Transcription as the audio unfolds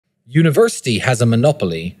university has a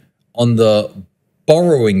monopoly on the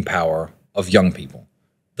borrowing power of young people.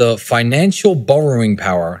 The financial borrowing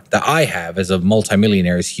power that I have as a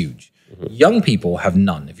multimillionaire is huge. Young people have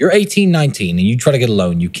none. If you're 18, 19, and you try to get a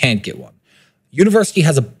loan, you can't get one. University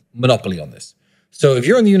has a monopoly on this. So if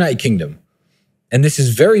you're in the United Kingdom, and this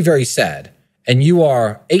is very, very sad, and you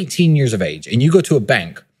are 18 years of age, and you go to a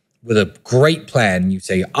bank with a great plan, you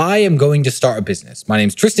say, I am going to start a business. My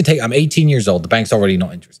name's Tristan Tate. I'm 18 years old. The bank's already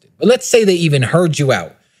not interested. But let's say they even heard you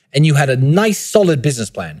out and you had a nice, solid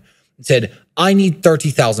business plan and said, I need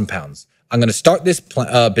 £30,000. I'm going to start this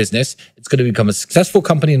business. It's going to become a successful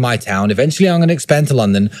company in my town. Eventually, I'm going to expand to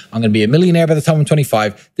London. I'm going to be a millionaire by the time I'm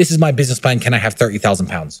 25. This is my business plan. Can I have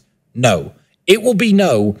 £30,000? No. It will be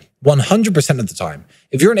no 100% of the time.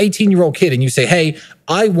 If you're an 18-year-old kid and you say, hey,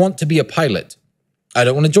 I want to be a pilot. I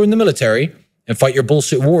don't want to join the military and fight your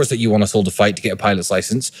bullshit wars that you want us all to fight to get a pilot's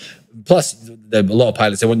license. Plus, a lot of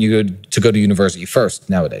pilots, they want you to go to university first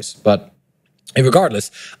nowadays. But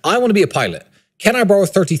regardless, I want to be a pilot. Can I borrow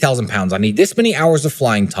 £30,000? I need this many hours of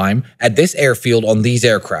flying time at this airfield on these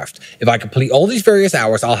aircraft. If I complete all these various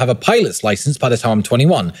hours, I'll have a pilot's license by the time I'm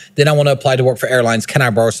 21. Then I want to apply to work for airlines. Can I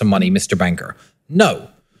borrow some money, Mr. Banker? No.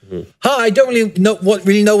 Hi, I don't really know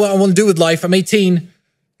what I want to do with life. I'm 18.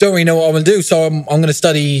 Don't really know what I want to do. So I'm going to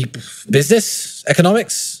study business,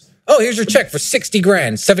 economics. Oh, here's your check for 60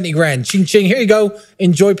 grand, 70 grand. Ching, ching. Here you go.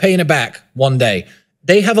 Enjoy paying it back one day.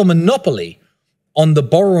 They have a monopoly on the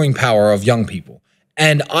borrowing power of young people.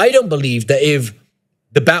 And I don't believe that if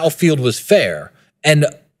the battlefield was fair and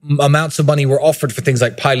amounts of money were offered for things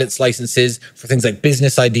like pilots licenses, for things like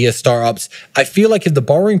business idea startups, I feel like if the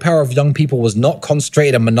borrowing power of young people was not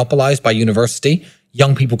concentrated and monopolized by university,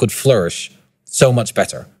 young people could flourish so much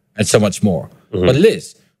better and so much more. But it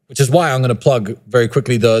is, which is why I'm going to plug very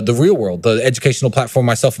quickly the Real World, the educational platform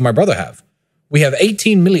myself and my brother have. We have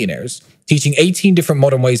 18 millionaires teaching 18 different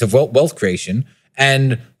modern ways of wealth creation.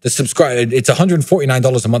 And it's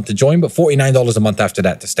 $149 a month to join, but $49 a month after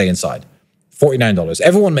that to stay inside. $49.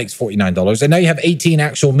 Everyone makes $49. And now you have 18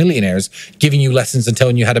 actual millionaires giving you lessons and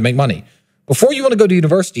telling you how to make money. Before you want to go to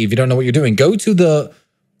university, if you don't know what you're doing, go to the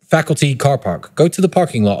faculty car park. Go to the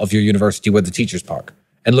parking lot of your university where the teachers park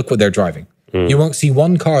and look what they're driving. You won't see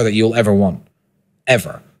one car that you'll ever want.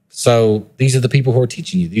 Ever. So these are the people who are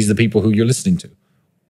teaching you. These are the people who you're listening to.